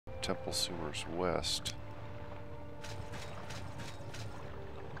Temple Sewers West.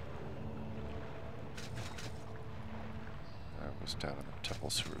 I was down in the Temple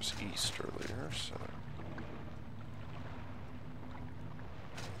Sewers East earlier, so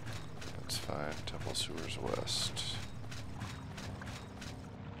that's fine. Temple Sewers West.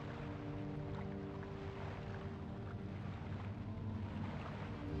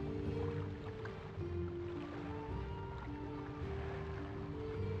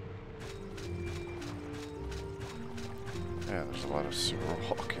 Yeah, there's a lot of sewer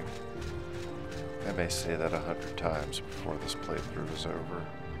walking. I may say that 100 times before this playthrough is over.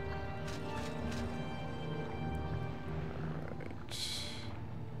 Alright.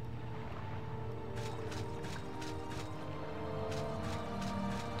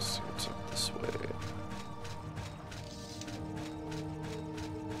 Let's see what's up this way.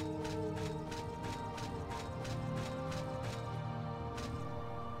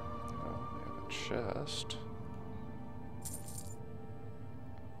 Oh, we have a chest.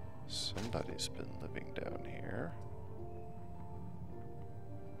 Somebody's been living down here.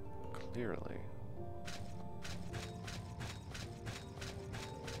 Clearly.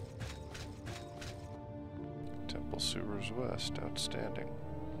 Temple Sewers West, outstanding.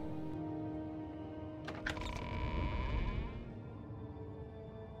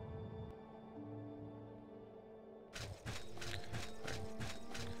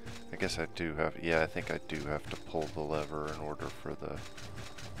 I guess I do have, yeah, I think I do have to pull the lever in order for the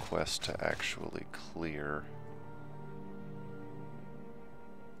quest to actually clear.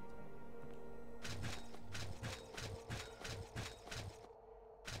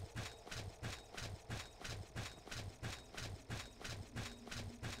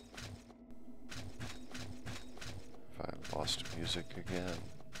 If I lost music again.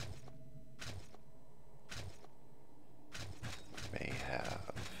 May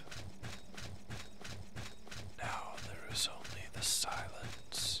have. Now there is only the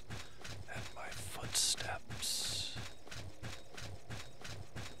silence and my footsteps.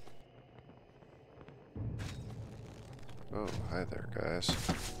 Oh, hi there, guys.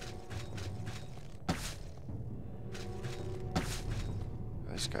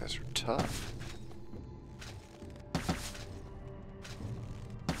 These guys are tough.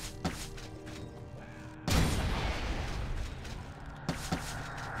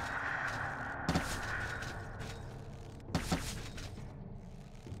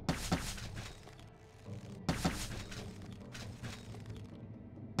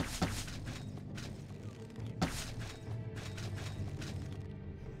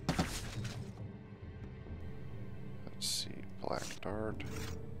 Let's see, black dart,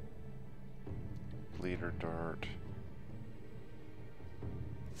 bleeder dart.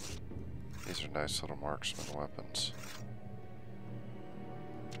 These are nice little marksman weapons.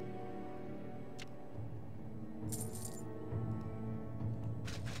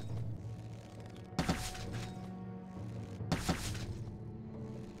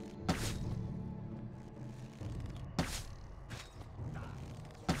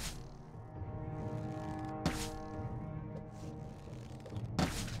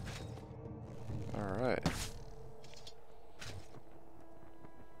 Alright.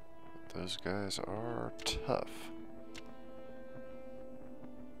 Those guys are tough.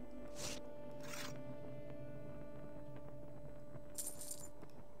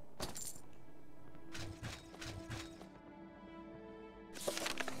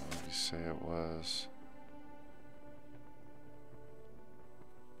 What did you say it was?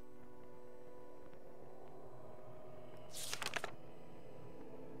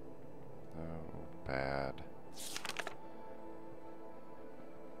 Bad.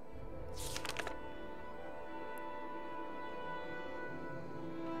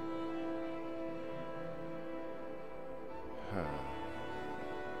 Huh.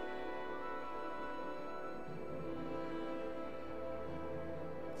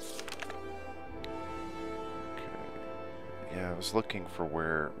 Okay. Yeah, I was looking for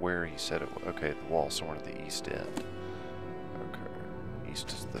where he said it was. Okay, the wall somewhere at the east end. Okay, east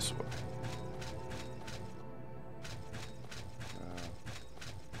is this way.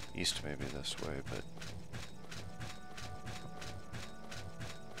 East may be this way, but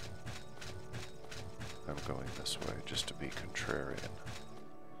I'm going this way just to be contrarian.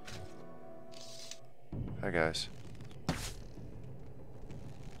 Hi guys.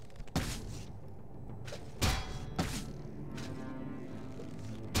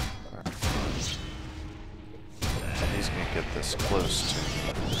 He's gonna get this close to me.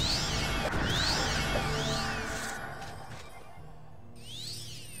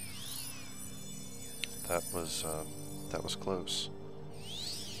 That was close.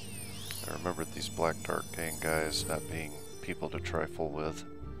 I remembered these Black Dark Gang guys not being people to trifle with.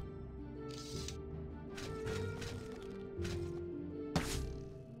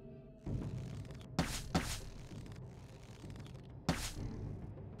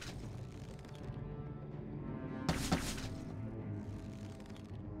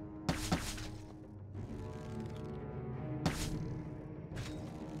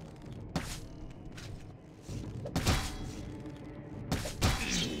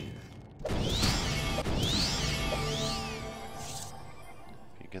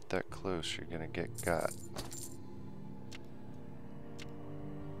 Get that close, you're gonna get got.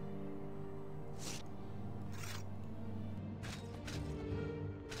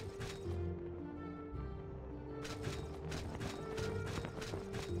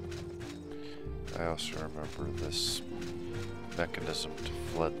 I also remember this mechanism to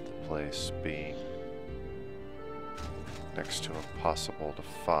flood the place being next to impossible to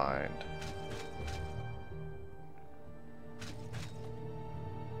find.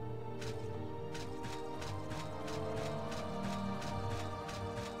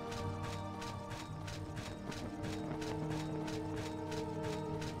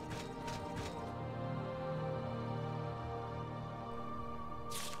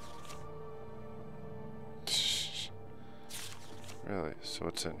 Really? So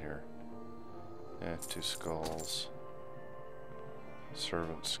what's in here? Yeah, 2 skulls.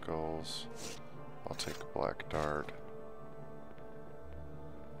 Servant skulls. I'll take a black dart.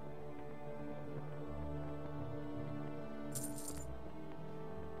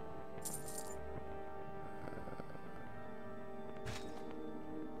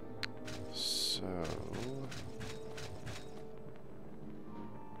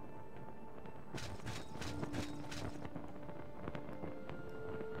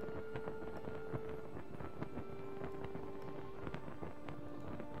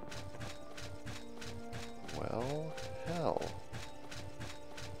 Well, hell.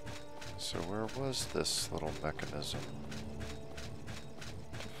 So where was this little mechanism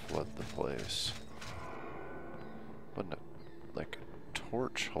to flood the place? Wasn't it like a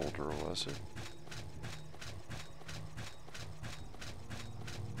torch holder, was it?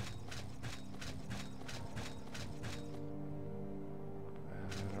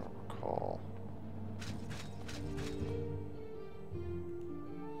 I don't recall.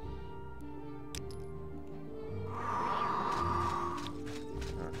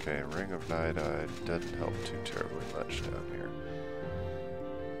 Okay, Ring of Night-Eye doesn't help too terribly much down here.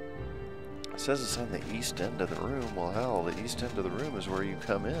 It says it's on the east end of the room. Well, hell, the east end of the room is where you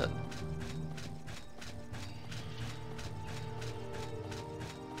come in.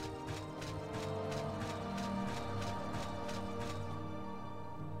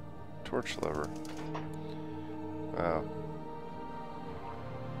 Torch lever. Wow.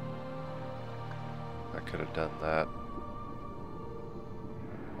 I could have done that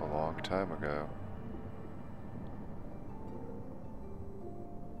a long time ago.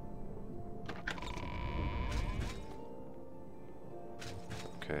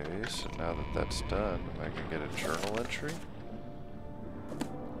 Okay, so now that that's done, am I gonna get a journal entry?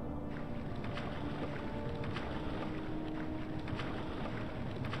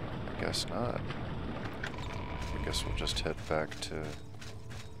 I guess not. I guess we'll just head back to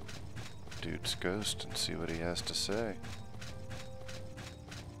Dude's ghost and see what he has to say.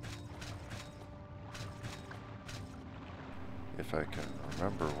 If I can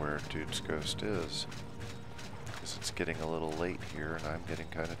remember where Dude's ghost is. Because it's getting a little late here and I'm getting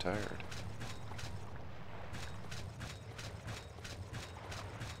kind of tired.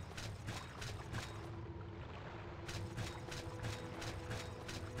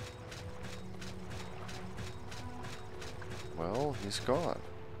 Well, he's gone.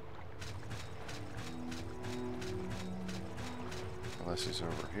 Unless he's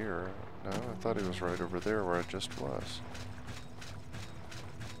over here. No, I thought he was right over there where I just was.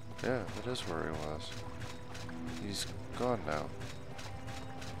 Yeah, that is where he was. He's gone now.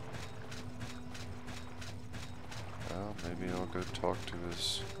 Well, maybe I'll go talk to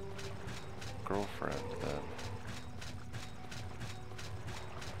his girlfriend then.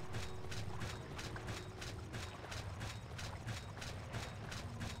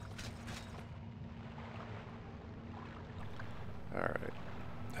 Alright,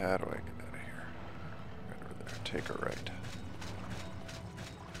 how do I get out of here? Right over there, take a right.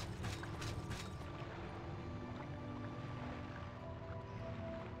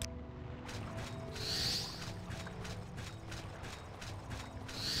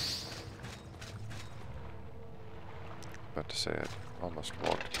 About to say I almost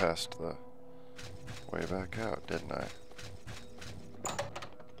walked past the way back out, didn't I?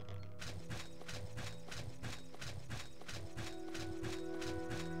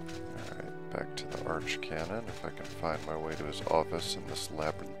 Archcannon, if I can find my way to his office in this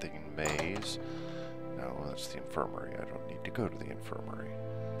labyrinthine maze. No, that's the infirmary. I don't need to go to the infirmary.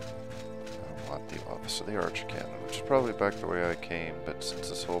 I want the office of the Archcannon, which is probably back the way I came, but since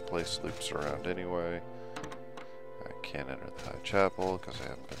this whole place loops around anyway, I can't enter the High Chapel because I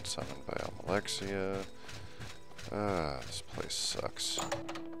haven't been summoned by Almalexia. This place sucks.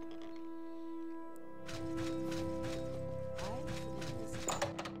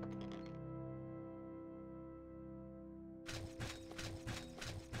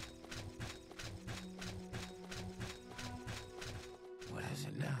 What is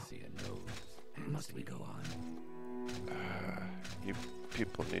it now? Must we go on? You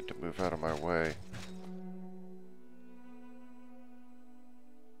people need to move out of my way.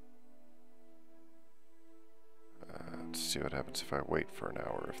 Let's see what happens if I wait for an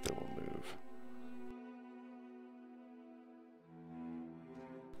hour, if they will move.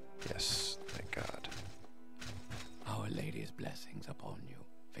 Yes, thank God. Our Lady's blessings upon you,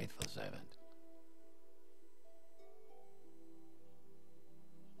 faithful servant.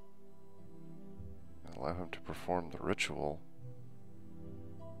 Allow him to perform the ritual.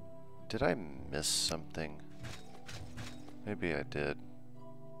 Did I miss something? Maybe I did.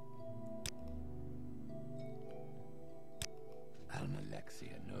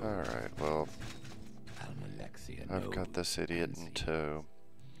 Almalexia knows. Alright, well, Almalexia I've knows. got this idiot and in sees. tow.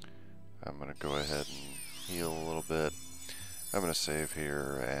 I'm gonna go ahead and heal a little bit. I'm gonna save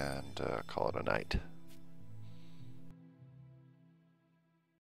here and call it a night.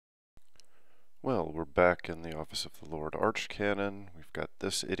 Well, we're back in the office of the Lord Archcannon. We've got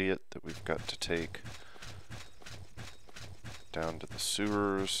this idiot that we've got to take down to the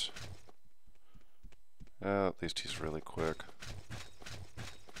sewers. At least he's really quick.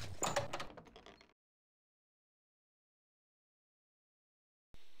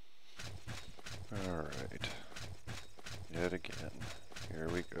 Alright. Yet again. Here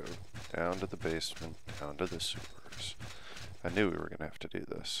we go. Down to the basement, down to the sewers. I knew we were going to have to do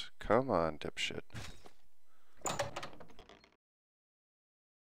this. Come on, dipshit. I'd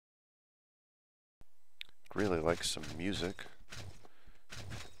really like some music.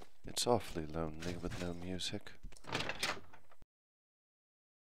 It's awfully lonely with no music.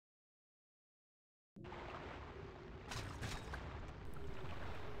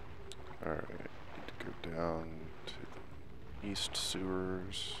 Alright, need to go down to the east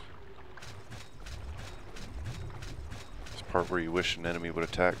sewers. This part where you wish an enemy would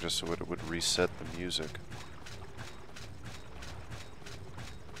attack just so it would reset the music.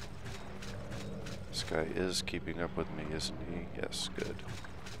 This guy is keeping up with me, isn't he? Yes, good.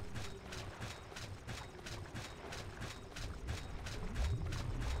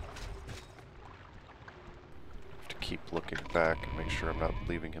 Have to keep looking back and make sure I'm not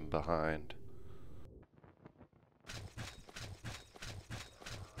leaving him behind.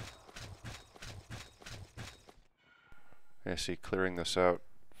 I see, clearing this out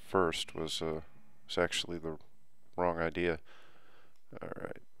first was actually the wrong idea.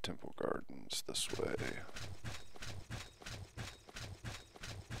 Alright, Temple Gardens this way.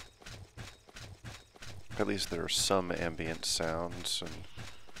 At least there are some ambient sounds, and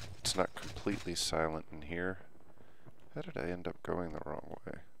it's not completely silent in here. How did I end up going the wrong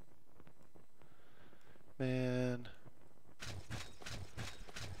way? Man.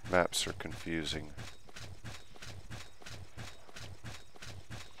 Maps are confusing.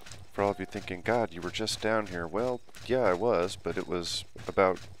 For all of you thinking, God, you were just down here. Well, yeah, I was, but it was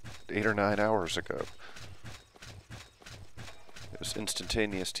about 8 or 9 hours ago. It was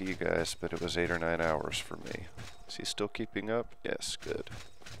instantaneous to you guys, but it was 8 or 9 hours for me. Is he still keeping up? Yes, good.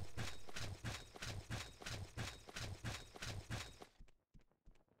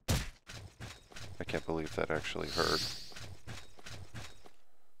 I can't believe that actually heard.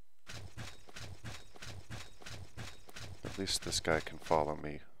 At least this guy can follow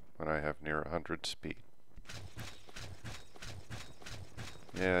me when I have near 100 speed.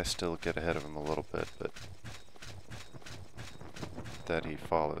 Yeah, I still get ahead of him a little bit, but that he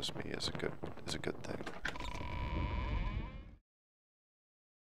follows me is a good thing.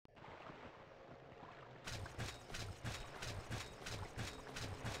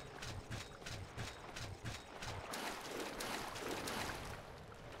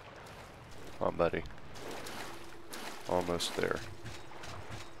 Come on, buddy. Almost there.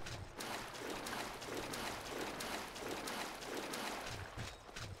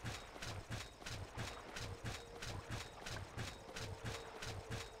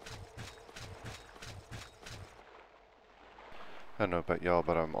 I don't know about y'all,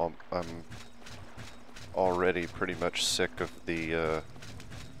 but I'm already pretty much sick of the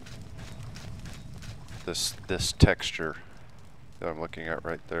this texture that I'm looking at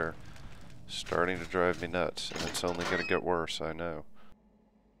right there. Starting to drive me nuts, and it's only going to get worse, I know.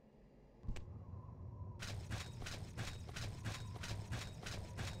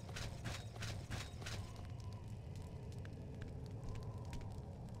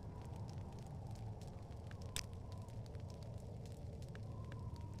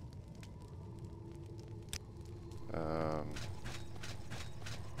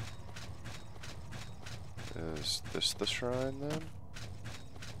 Is this the shrine then?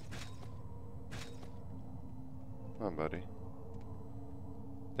 Come on, buddy.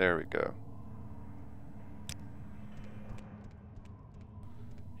 There we go.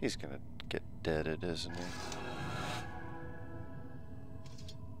 He's gonna get deaded, isn't he?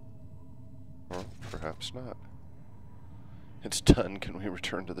 Or perhaps not. It's done. Can we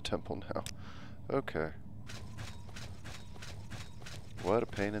return to the temple now? Okay. What a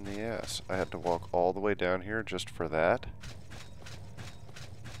pain in the ass. I had to walk all the way down here just for that?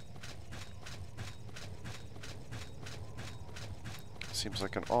 Seems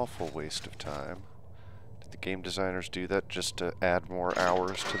like an awful waste of time. Did the game designers do that just to add more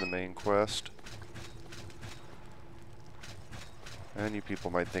hours to the main quest? And you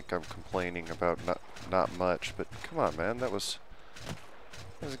people might think I'm complaining about not much, but come on, man, that was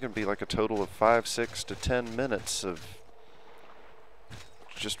going to be like a total of 5, 6 to 10 minutes of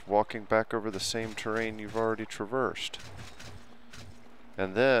just walking back over the same terrain you've already traversed.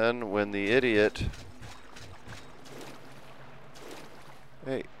 And then when the idiot...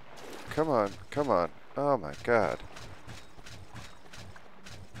 Hey, come on, come on. Oh my god.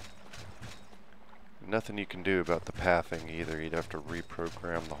 Nothing you can do about the pathing either. You'd have to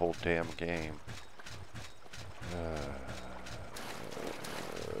reprogram the whole damn game.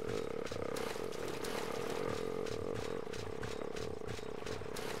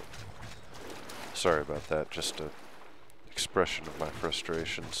 Sorry about that. Just an expression of my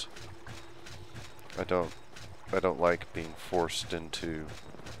frustrations. I don't like being forced into,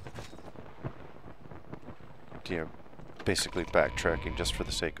 you know, basically backtracking just for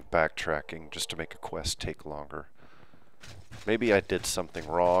the sake of backtracking, just to make a quest take longer. Maybe I did something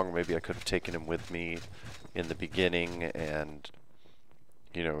wrong. Maybe I could have taken him with me in the beginning and,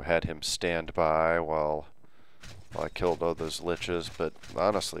 you know, had him stand by while I killed all those liches, but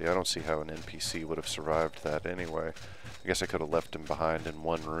honestly, I don't see how an NPC would have survived that anyway. I guess I could have left him behind in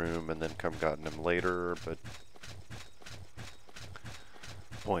one room and then come gotten him later, but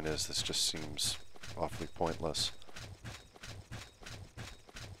point is, this just seems awfully pointless.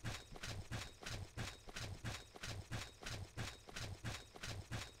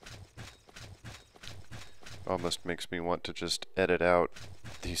 Almost makes me want to just edit out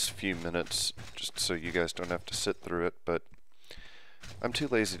these few minutes just so you guys don't have to sit through it, but I'm too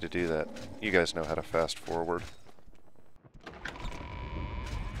lazy to do that. You guys know how to fast forward.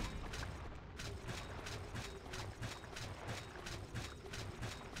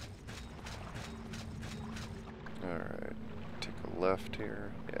 Alright, take a left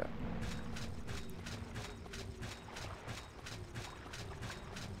here, yeah.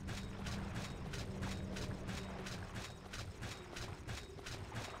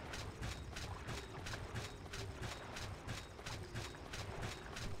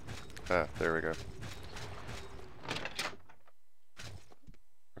 Ah, there we go.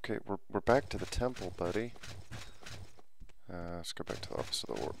 Okay, we're back to the temple, buddy. Let's go back to the office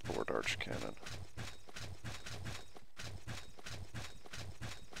of the Lord Archcanon.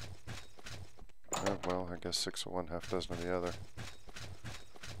 Oh, well, I guess 6 of one, half dozen of the other.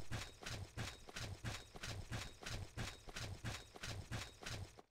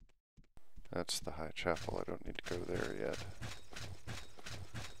 That's the High Chapel. I don't need to go there yet.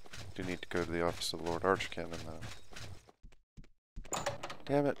 Do need to go to the office of the Lord Archcanon, though.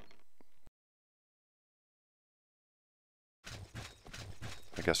 Damn it.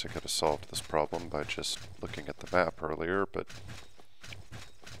 I guess I could have solved this problem by just looking at the map earlier, but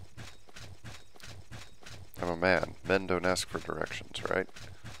I'm a man. Men don't ask for directions, right?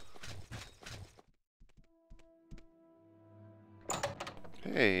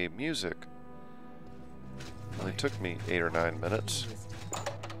 Hey, music. Only took me 8 or 9 minutes.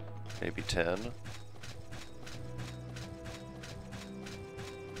 Maybe 10.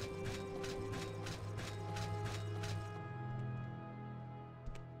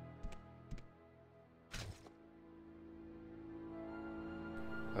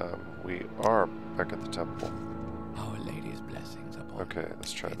 We are back at the temple. Our Lady's blessings upon Okay, you,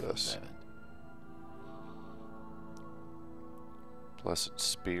 let's try faithful this. servant. Blessed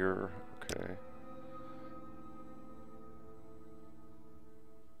spear, okay.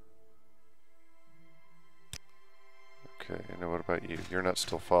 Okay, now what about you? You're not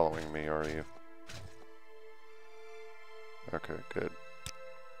still following me, are you? Okay, good.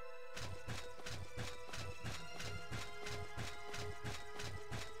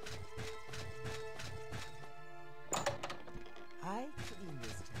 I clean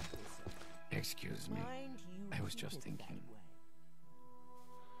this temple, sir. Excuse me. Mind you I was keep just it thinking.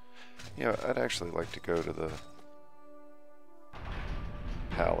 that way. Yeah, I'd actually like to go to the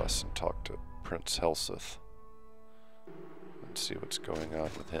palace and talk to Prince Helseth and see what's going on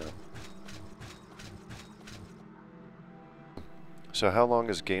with him. So how long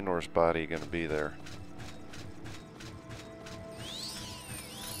is Gaenor's body going to be there?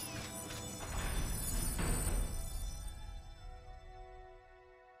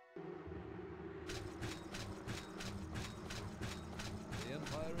 The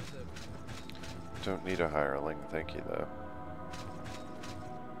Empire is everywhere. Don't need a hireling, thank you though.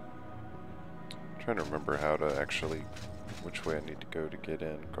 I'm trying to remember how to actually, which way I need to go to get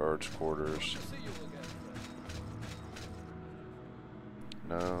in. Guards quarters. See you again, friend.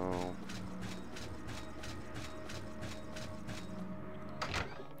 No.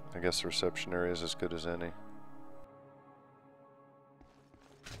 I guess the reception area is as good as any.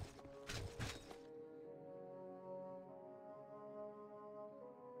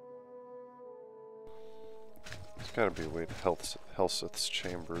 There's gotta be a way to Helseth's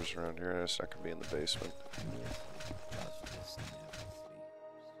chambers around here. It's not gonna be in the basement. Justice never sleeps.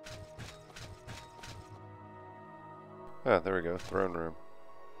 Ah, there we go. Throne room.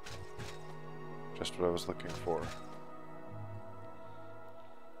 Just what I was looking for.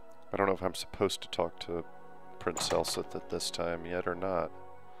 I don't know if I'm supposed to talk to Prince Helseth at this time yet or not.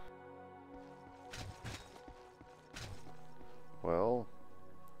 Well,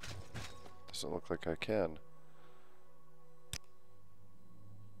 doesn't look like I can.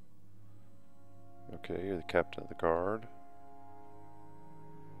 Okay, you're the captain of the guard.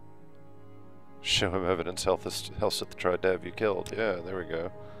 Show him evidence Helseth tried to have you killed. Yeah, there we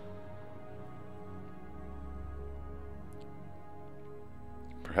go.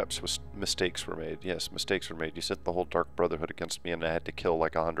 Perhaps mistakes were made. Yes, mistakes were made. You set the whole Dark Brotherhood against me and I had to kill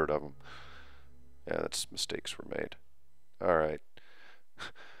like 100 of them. Yeah, that's mistakes were made. Alright.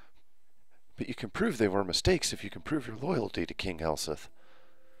 But you can prove they were mistakes if you can prove your loyalty to King Helseth.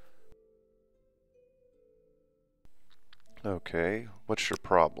 Okay, what's your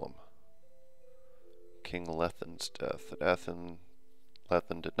problem? King Lethen's death. Lethen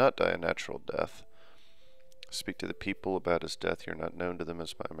did not die a natural death. Speak to the people about his death. You're not known to them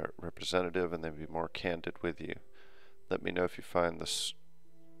as my representative, and they'll be more candid with you. Let me know if you find the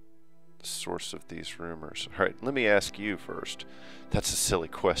source of these rumors. Alright, let me ask you first. That's a silly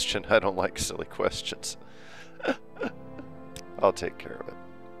question. I don't like silly questions. I'll take care of it.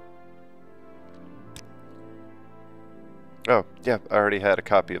 Oh, yeah, I already had a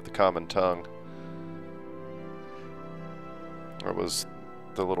copy of the Common Tongue. It was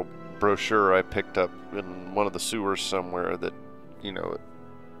the little brochure I picked up in one of the sewers somewhere that, you know, it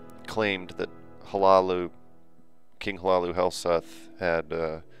claimed that King Hlaalu Helseth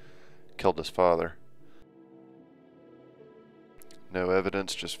had killed his father. No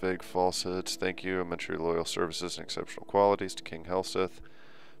evidence, just vague falsehoods. Thank you. I'm sure your loyal services and exceptional qualities to King Helseth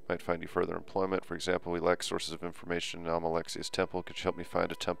might find you further employment. For example, we lack sources of information in Almalexia's temple. Could you help me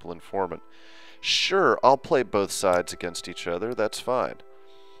find a temple informant? Sure, I'll play both sides against each other. That's fine.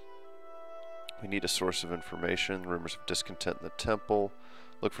 We need a source of information. Rumors of discontent in the temple.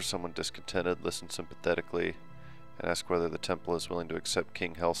 Look for someone discontented. Listen sympathetically. And ask whether the temple is willing to accept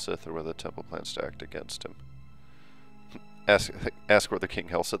King Helseth or whether the temple plans to act against him. Ask whether King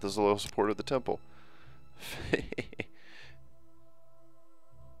Helseth is a loyal supporter of the temple.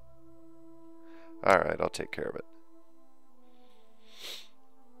 Alright, I'll take care of it.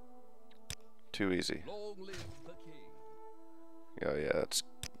 Too easy. Long live the king. Oh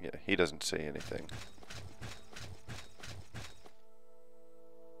yeah, he doesn't say anything.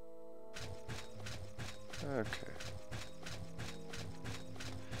 Okay.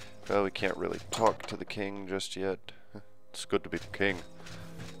 Well, we can't really talk to the king just yet. It's good to be the king.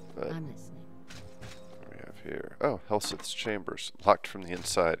 But I'm listening. what do we have here? Oh, Helseth's chambers. Locked from the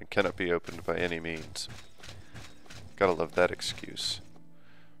inside and cannot be opened by any means. Gotta love that excuse.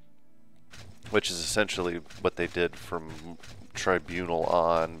 Which is essentially what they did from Tribunal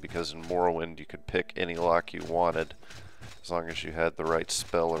on, because in Morrowind you could pick any lock you wanted as long as you had the right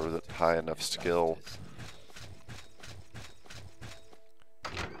spell or the high enough skill.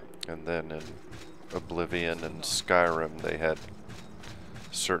 And then in Oblivion and Skyrim they had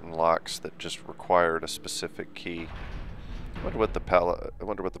certain locks that just required a specific key. I wonder what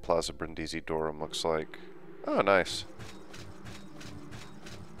the Plaza Brindisi Dorum looks like. Oh, nice.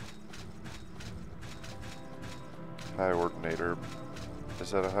 High Ordinator. Is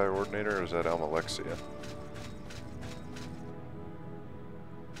that a High Ordinator or is that Almalexia?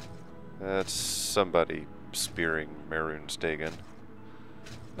 That's somebody spearing Maroon Stegan.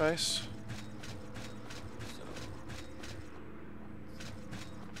 Nice.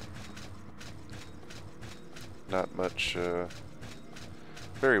 Not much,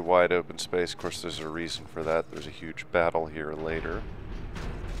 very wide open space. Of course, there's a reason for that. There's a huge battle here later.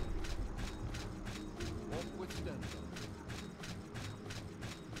 Won't withstand them.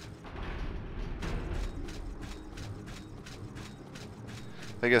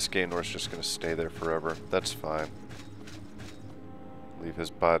 I guess Gaenor's just going to stay there forever. That's fine. Leave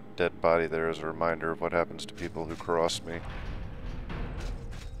his dead body there as a reminder of what happens to people who cross me.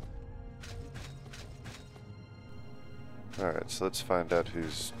 Alright, so let's find out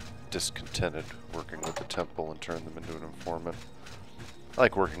who's discontented working with the temple and turn them into an informant. I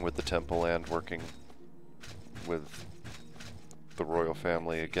like working with the temple and working with the royal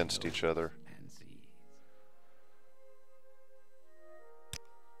family against each other. And seeds.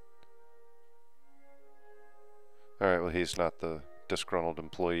 Alright, well he's not the disgruntled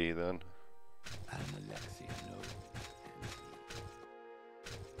employee then. Almalexia, no.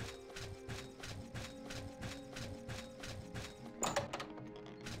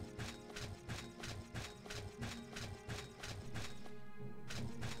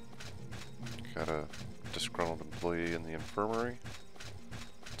 Got a disgruntled employee in the infirmary.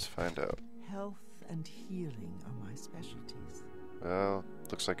 Let's find out. Health and healing are my specialties. Well,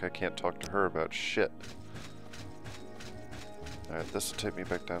 looks like I can't talk to her about shit. Alright, this will take me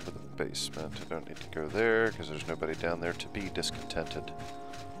back down to the basement. I don't need to go there, because there's nobody down there to be discontented.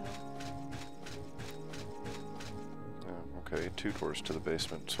 Oh, okay, 2 doors to the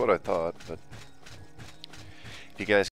basement. It's what I thought, but... If you guys